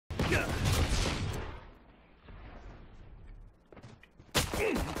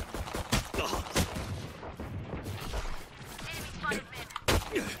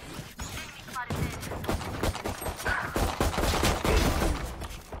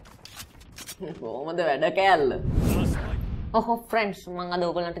කොහොමද වැඩ කෑල්ල? ඔහො friends මම අද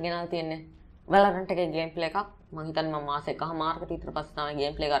ඔයගලන්ට ගෙනල්ලා තියෙන්නේ Valorant එකේ gameplay එකක්. මම හිතන්නේ මම මාස එකමාරකට විතර පස්සේ තමයි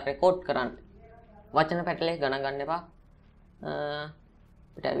gameplay එක රෙකෝඩ් කරන්නේ. වචන පැටලේ ගණන් ගන්න එපා.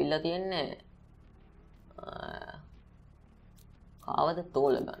 අපිට ඇවිල්ලා තියෙන්නේ කාවද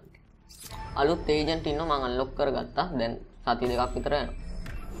තෝල ගන්න. අලුත් ඒජන්ට් ඉන්නවා මම අන්ලොක් කරගත්තා. දැන් සති දෙකක් විතර යනවා.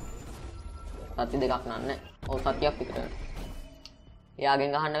 සති දෙකක් නන්නේ. ඔව් සතියක් විතර යනවා.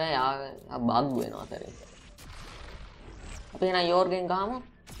 එයාගෙන් ගහන්න බෑ. එයා බග් වෙනවා සරේ. අපි එන යෝර්ගෙන් ගහමු.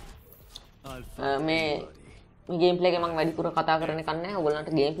 මේ gameplay එක මම වැඩිපුර කතා කරන්න කන්නේ.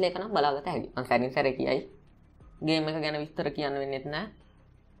 ඔයගොල්ලන්ට gameplay එක නම් බලාගත හැකියි. මම සැරින් සැරේ කියයි. game එක ගැන විස්තර කියන්න වෙන්නේ නැහැ.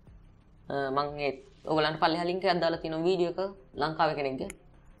 මම ඒ ඔයගොල්ලන්ට පල්ලෙහා link එකක් දාලා තියෙනවා වීඩියෝ එක ලංකාවේ කෙනෙක්ගේ.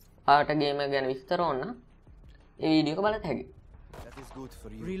 ආවට game එක ගැන විස්තර ඕන නම් ඒ වීඩියෝ එක බලන්න හැකියි. That is good for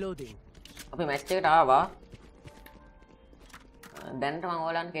you. Reloading. අපි match එකට ආවා. දැන්ට මම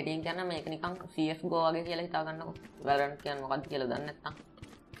ඔයාලන්ට කෙටියෙන් කියන්න මේක නිකන් CS:GO වගේ කියලා හිතා ගන්නකො. Valorant කියන්නේ මොකක්ද කියලා දන්නේ නැත්නම්.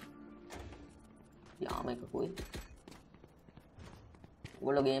 යාම එකකුයි.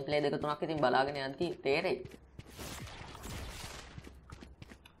 ඔයගොල්ලෝ gameplay දෙක තුනක් ඉතින් බලාගෙන යද්දි තේරෙයි.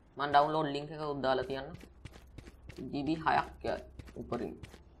 මම download link එක උදාලා තියන්න. GB 6ක් උපරිම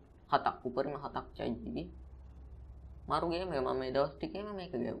 7ක් උපරිම 7ක් චයි GB. මාරු game එක මම මේ දවස් ටිකේම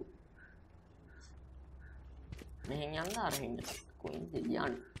මේක ගැව්වා. මෙහෙන් යන්න අරහින්න කොයින්ද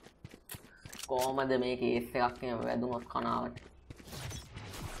යන්න කොහමද මේ කේස් එකක් එහෙම වැදුනොත් කනාවට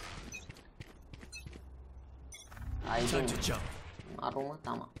අයිතින් අරුම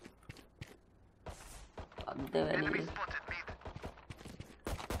තමයි අද්ද වැඩි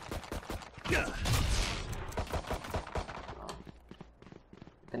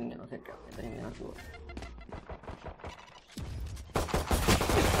එතන යනවා සෙට් එක එතන යනවා ෂුවර්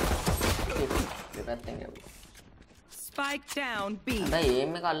දෙපැත්තෙන් යවුවා Spike down B. අද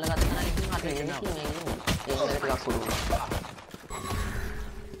එම් එක අල්ලගත්තා නම් ඉතින් අර එන්නේ මේ එම් එක ටිකක් පුරුදු.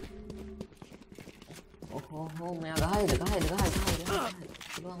 ඔහො මෙයා ගහයිද.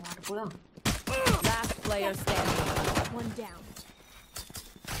 පුළුවන් මාට පුළුවන්. Last player standing. One down.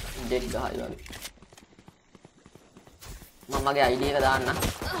 දෙක් ගහයි වගේ. මම මගේ ID එක දාන්න.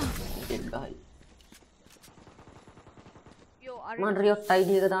 දෙක් ගහයි. මම රියොට් ID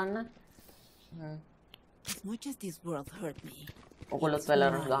එක දාන්න. As much as this world hurt me, ඔයගොල්ලෝ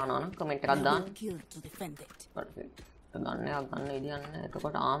Valorant ගහනවා නම් කමෙන්ට් එකක් දාන්න. killed to defend it. Perfect. ගන්න එකක් ගන්න ඉදියන්න.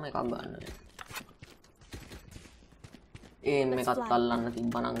 එතකොට ආම එකක් ගන්න. ඒම් එකත් අල්ලන්න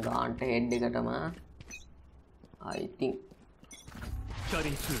තිබ්බනම් ගාන්ට හෙඩ් එකටම I think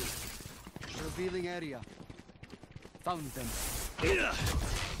Cutting through. Revealing area. Found them.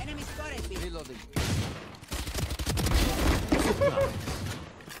 Enemy spotted me. Reloading.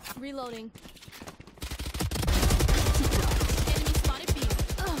 Reloading. Enemy spotted me.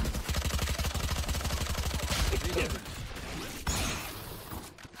 Reloading.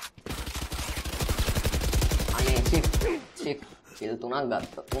 අනේ චික් කිල් තුනක්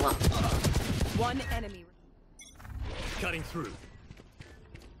ගත්තා. තුනක්. One enemy. Cutting through.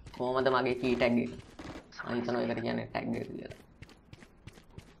 කොහමද මගේ key tag එක? මම හිතනවා ඒකට කියන්නේ tag එක කියලා.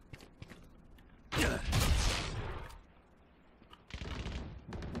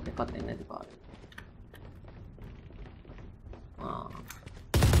 දෙකක් දෙන්න නැති පාඩේ.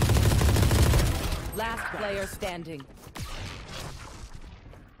 Last player standing.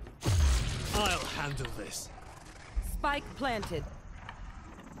 I'll handle this. Spike planted.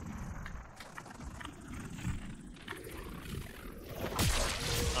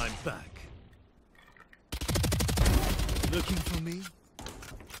 I'm back. Looking for me?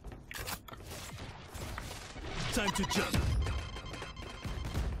 Time to jump.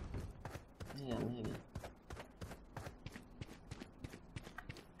 maybe.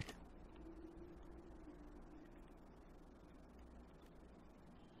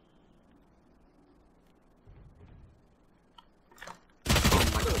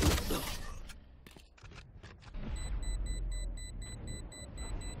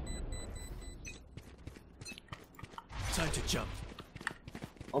 Time to jump.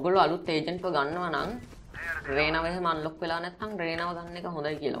 ඔගොල්ලෝ අලුත් ඒජන්ට්ව ගන්නවා නම් රේනව එහෙම අන්ලොක් වෙලා නැත්නම් රේනව ගන්න එක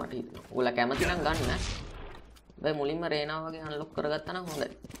හොඳයි කියලා මට හිතෙනවා. ඔයගොල්ලෝ කැමති නම් ගන්න. හැබැයි මුලින්ම රේනව වගේ අන්ලොක් කරගත්තා නම් හොඳයි.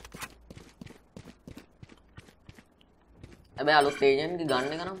 හැබැයි අලුත් ඒජන්ට්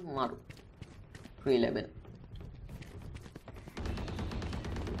ගන්න එක නම් මාරු. ෆ්‍රී ලැබෙන.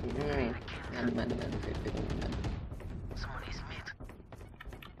 මැද සෙට් එක.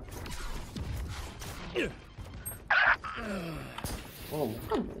 Oh,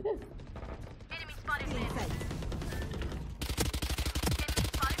 Enemy spotted me.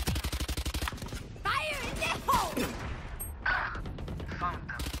 Fire in the hole. Found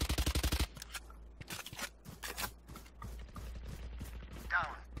them.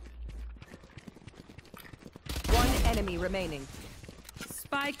 enemy remaining.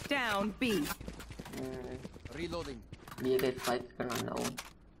 Spike down B. Reloading. B के spike करना down.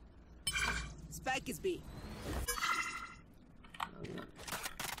 Spike is B.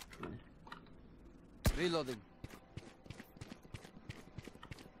 Reloading.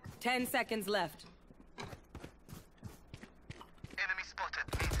 10 seconds left. Enemy spotted.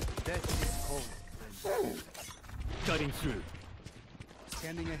 Death is cold. Cutting through.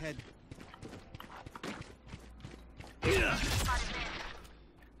 Scanning ahead.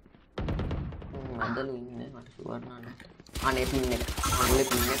 ada lu ini ada warna aneh pinnya aneh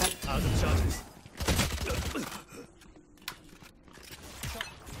pinnya kan Out of charges.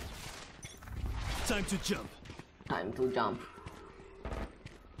 Time to jump. time to jump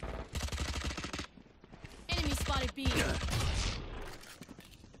Enemy spotted B.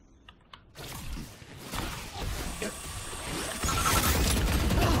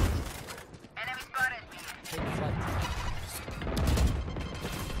 Enemy spotted.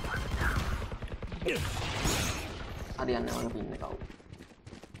 harian yang mana pinnya kau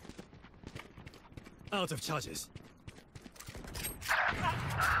Out of charges.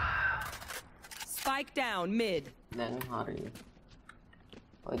 Spike down mid. දැන් හරි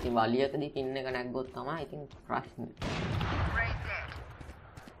ඔය ඉතින් වලියකදී පින් එක නැග්ගොත් තමයි ඉතින් ප්‍රශ්නේ Raise dead.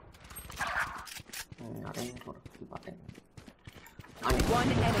 අරින් පොරොත්තු පාටෙන්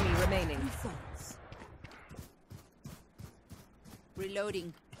One enemy remaining. Reloading.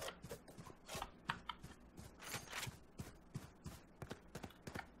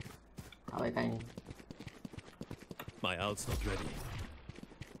 ආව එකයි My ult's not ready.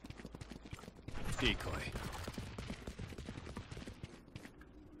 Decoy.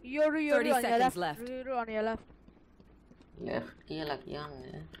 Yoru 30 on your seconds left. left. Yoru on your left. left කියලා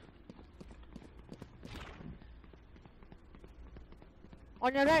කියන්නේ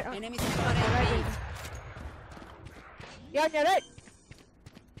On your right. Enemy spotted right. B. Yeah, on your right.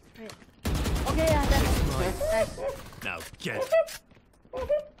 Wait. Okay, yeah, that's nice. Now get it.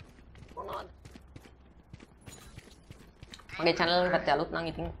 මගේ channel එක පැත්තේ අලුත් නම්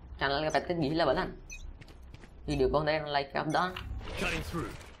ඉතින් channel එක පැත්තේ ගිහිල්ලා බලන්න වීඩියෝ එක හොඳයි නම් like එකක් දාන්න Cutting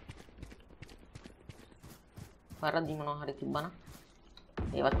through. වැරදි මොනවා හරි තිබ්බනම්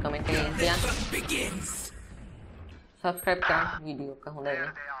ඒවත් comment එකෙන් කියන්න subscribe කරන්න වීඩියෝ එක හොඳයි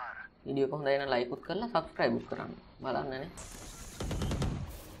නම් වීඩියෝ එක හොඳයි නම් like උත් කරලා subscribe උත් කරන්න බලන්නනේ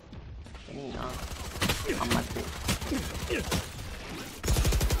එනින් අම්මත්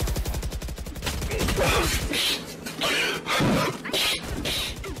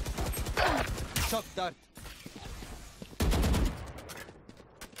Shock dart.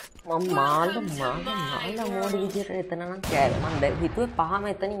 මාල මෝඩ විදියට එතන නම් කෑවේ මම දැන් හිතුවේ පහම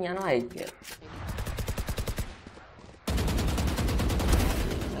එතනින් යනවා ඒ කියලා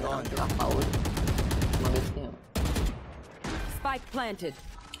Spike planted.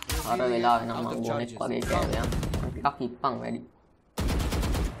 අර වෙලාවේ නම් මම ගෝනෙක් වගේ කෑවේ ටිකක් ඉප්පන් වැඩි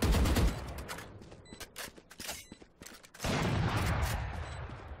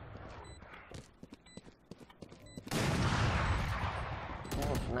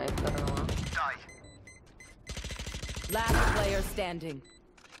ස්නයිප් කරනවා Last player standing.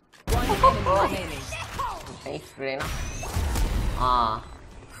 One enemy remaining. Nice, Rena.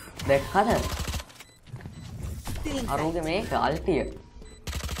 දැක්කද? අරෝගේ මේක අල්ටිය.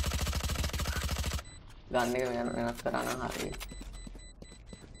 ගන්න එක වෙනස් කරා නම් හරියි.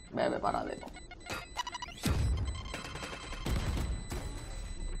 බෑ පරාදේ.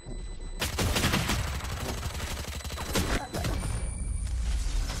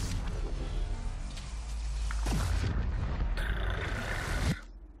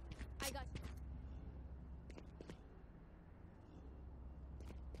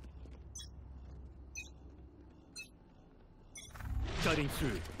 Cutting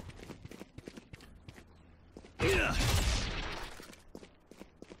through.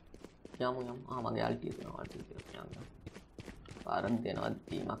 යමු මගේ අල්ටිය දෙනවා යන්න. පාරක් දෙනවා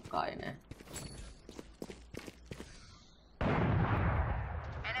දීමක් ආයේ නෑ.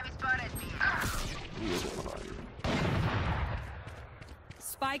 Enemy spotted.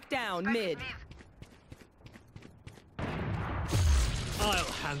 Spike down mid.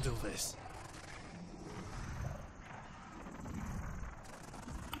 I'll handle this.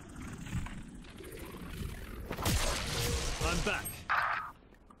 I'm back.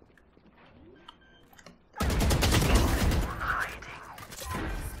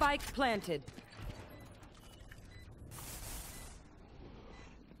 Spike planted.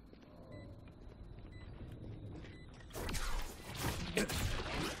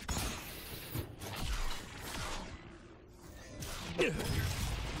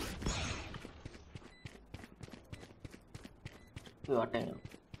 අපි වටෙන් යනවා.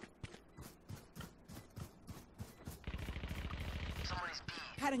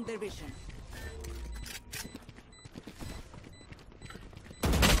 Cutting their vision.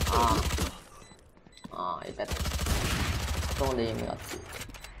 ඒ පැත්ත. කොහොමද එන්නේ ගත්තේ?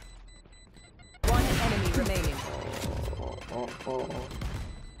 One enemy remaining.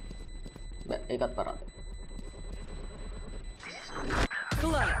 ඒකත් පරාද.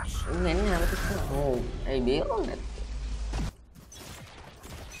 Clutch. එන්නේ හැමතිස්සෙම ඇයි බේරන්නේ?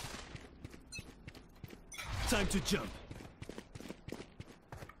 Time to jump.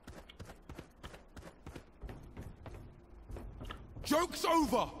 Joke's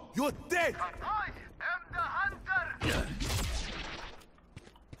over! You're dead! I am the hunter!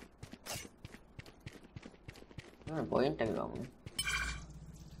 Point එක ගමු.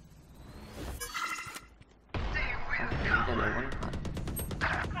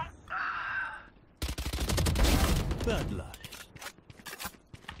 Bad luck.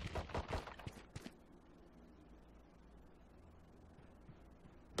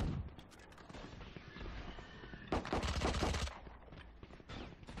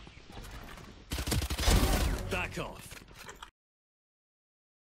 Back off.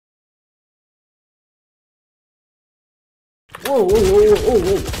 Whoa.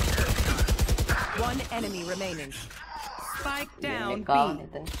 One enemy remaining. Spike down B.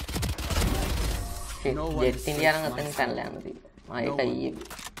 No one jet India නම් අතෙන් පැනලා යන්න තියෙනවා. ඒක ඊයේ.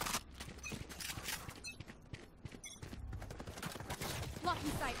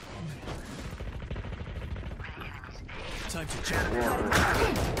 Blocking sight. Time to jump.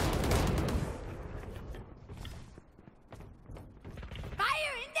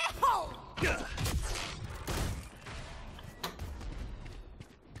 Fire in the hole!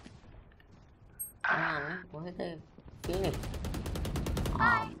 කොහෙද තියෙන්නේ?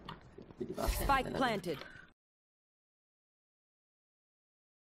 පිටිපස්සේ. Spike planted.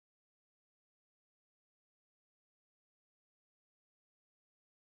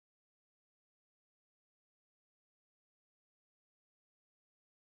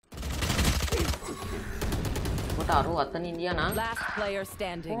 කොට අර අතන ඉන්දියා නම් Last player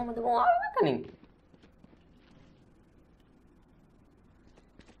standing. කොහමද මොනවා කරන්නේ?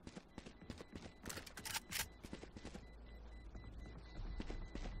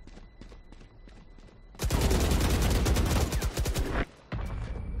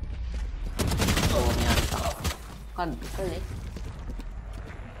 kan kali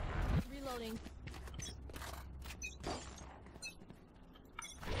Reloading.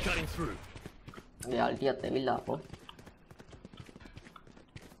 Cutting through. ya lihat ඇවිල්ලා අපෝ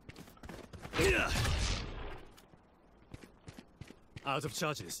Out of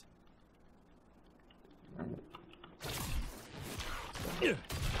charges.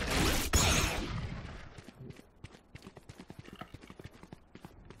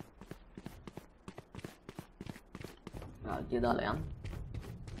 dia දාලා යන්න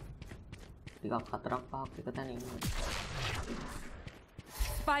ටිකක් හතරක් පහක් එක තැන ඉන්න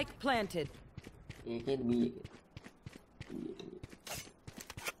Spike planted. ඒකෙත් B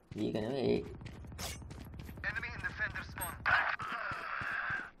එක නෙවෙයි Enemy in defender spawn.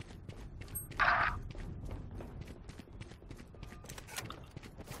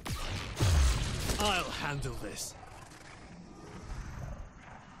 I'll handle this.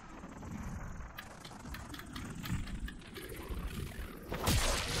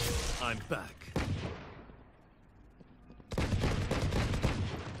 I'm back.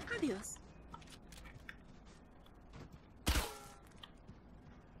 Adios.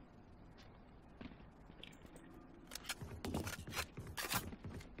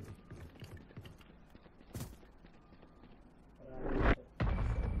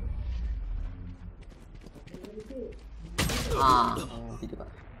 gitu Pak.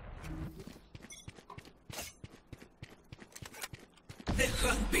 The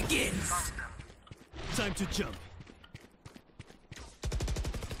hunt begins. Time to jump.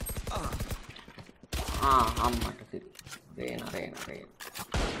 Amat sih. Rena.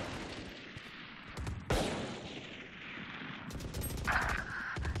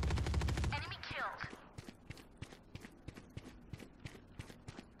 Enemy killed.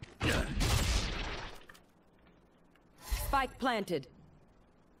 Spike planted.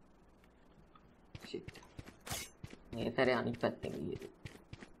 Shit. Ini saya anik පැත්තෙන් ගියේ.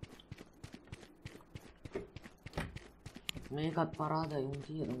 මේකත් පරාදයි උන්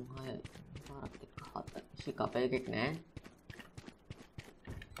 6යි. පාරක් එක්ක 7යි. ශිකප එකක් නෑ.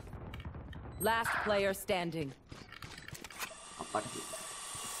 Last player standing. අපට හිතා.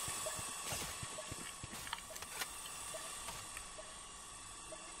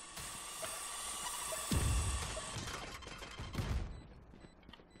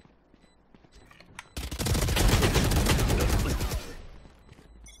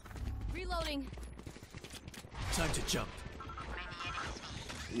 Reloading. Time to jump.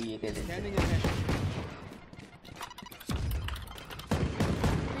 ये कैसे Scanning ahead.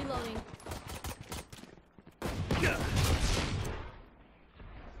 Reloading.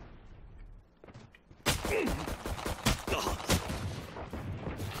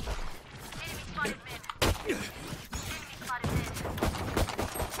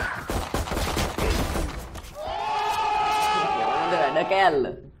 ada kell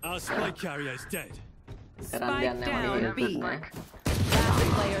Our spike carrier is dead. කරන් Spike යන්න down මම B. Last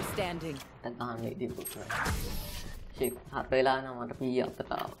player standing. තහන් ඉති පුතේ ෂිප් හත් වෙලා නම් මට පී අතට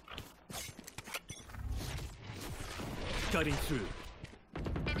ආවා Cutting through.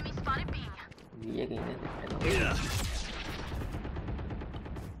 Enemy spotted B. වී එක ඉන්නේ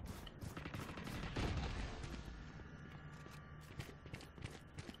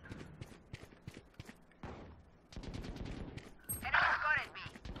Enemy spotted B.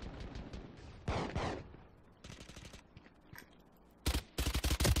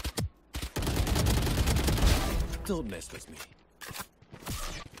 Don't mess with me.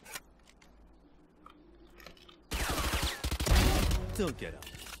 Don't get up.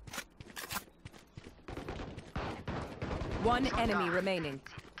 One enemy remaining.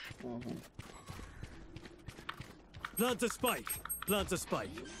 Plant a spike. Plant a spike.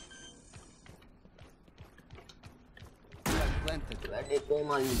 Planted. වැඩේ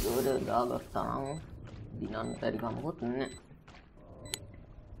කොහමද ජෝඩ දාගත්තාම දිනන්න බැරි කමකුත් නැහැ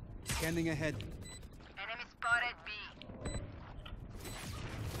Scanning ahead. Enemy spotted B.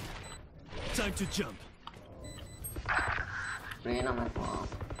 Time to jump. ප්‍රේන මම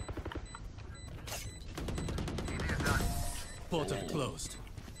Portal closed.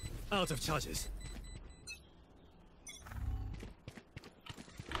 Out of charges.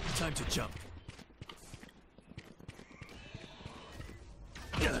 Time to jump.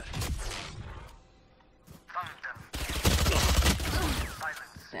 Found them.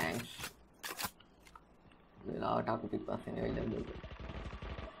 Silence. Thanks වෙලාවට අපි පිටපස්සෙන් ඇවිල්ලා බලමු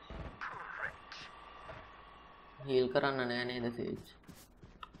heel කරන්න නෑ නේද සේජ්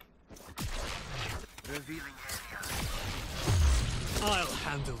Revealing area. I'll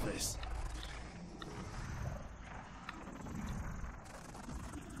handle this.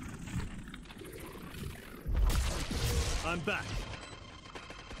 I'm back.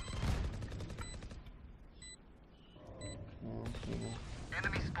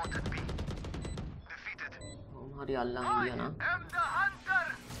 Enemy spotted B. Defeated. හරි අල්ලන් ගියා නම් Am the hunter.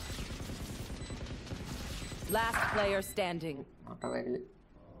 Last player standing. මට වැඩි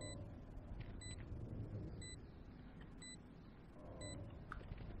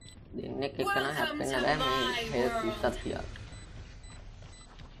දෙන්නෙක් එක්කන හැප්පෙන්න බෑ මේ හෙල්ත් 20ක් තියා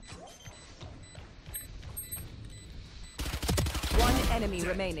One enemy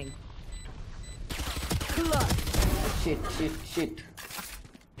remaining. shit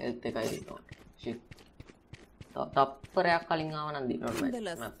health එකයි දිනවා shit තප්පරයක් කලින් ආව නම් දිනනවා The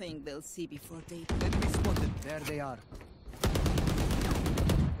last thing they'll see before they Enemy spotted. There they are.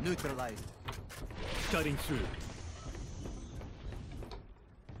 Neutralized. Cutting through.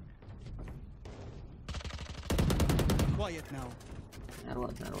 Quiet now.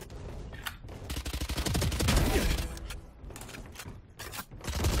 නරුවත්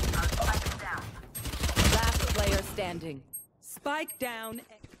Last player standing. Spike down.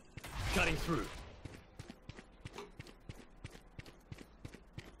 Cutting through.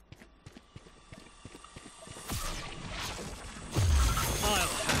 I'll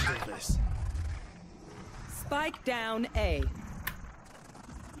handle this. Spike down A.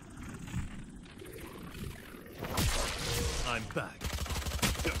 I'm back.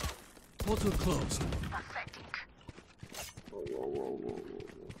 Portal closed. Pathetic.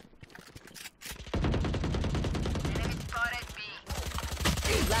 Enemy spotted B.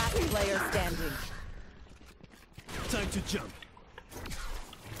 Last player standing. Time to jump.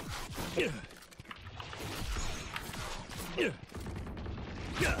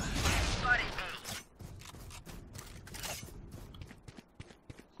 Spotted A.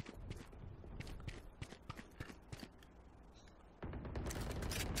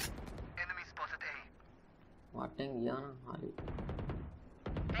 Enemy spotted A. වටෙන් ගියා නම් හරි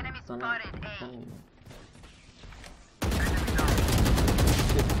Enemy spotted A.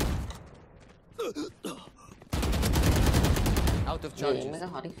 Out of game charges.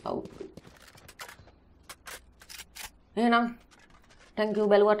 එක හරි south එහෙනම් thank you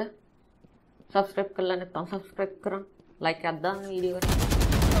බැලුවට subscribe කරලා නැත්නම් subscribe කරන්න like එකක් දාන්න වීඩියෝ එකට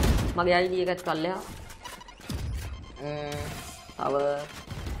මගේ ID එකත් කල්ලා තව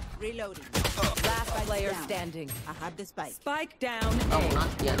reloading. Last player standing. I have the spike. Spike down A.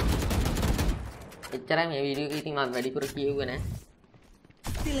 මොනවද කියන්නේ එච්චරයි මේ වීඩියෝ එකේ ඉතින් මම වැඩිපුර කියෙව්වේ නෑ.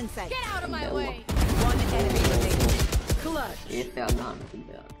 Still inside. Get out of my way. One enemy remaining. Clutch. ඒත් එකක් දාන්න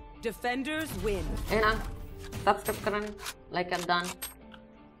තිබ්බා. Defenders win. එහෙනම් subscribe කරන්න, like එකක් දාන්න.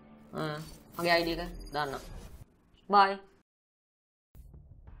 මගේ ID එක දාන්න. bye.